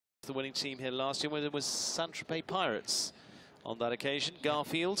the winning team here last year when it was Saint-Tropez Pirates on that occasion.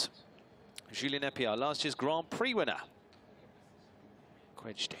 Garfield, Julien Epierre, last year's Grand Prix winner.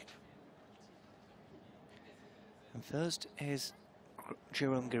 Quedged in. And first is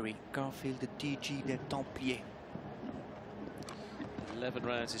Jérôme Guéry, Garfield, the Tiji, the Templiers. 11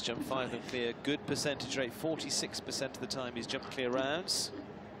 rounds, he's jumped 5 and clear. Good percentage rate, 46% of the time he's jumped clear rounds.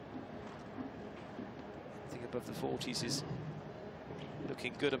 I think above the 40s is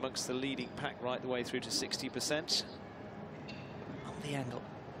looking good amongst the leading pack right the way through to 60%. On the angle.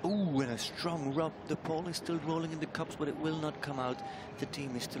 Ooh, and a strong rub. The ball is still rolling in the cups, but it will not come out. The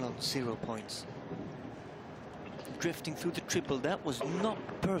team is still on 0 points. Drifting through the triple, that was not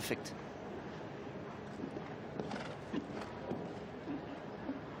perfect.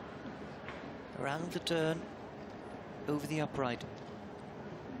 Around the turn, over the upright.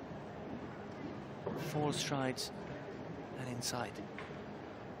 4 strides and inside.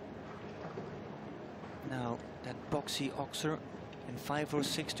 Now that boxy oxer in 5 or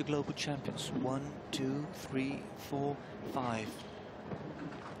 6 to global champions. 1, 2, 3, 4, 5.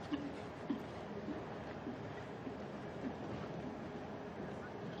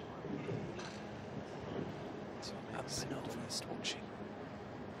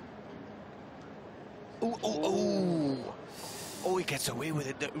 Oh, he gets away with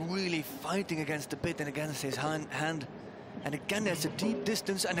it. They're really fighting against the bit and against his hand. And again, there's a deep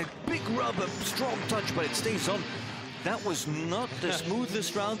distance and a big rub, a strong touch, but it stays on. That was not the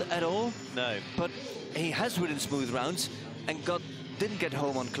smoothest round at all. No. But he has ridden smooth rounds and didn't get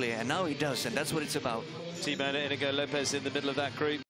home on clear, and now he does, and that's what it's about. Team owner Inigo Lopez in the middle of that group.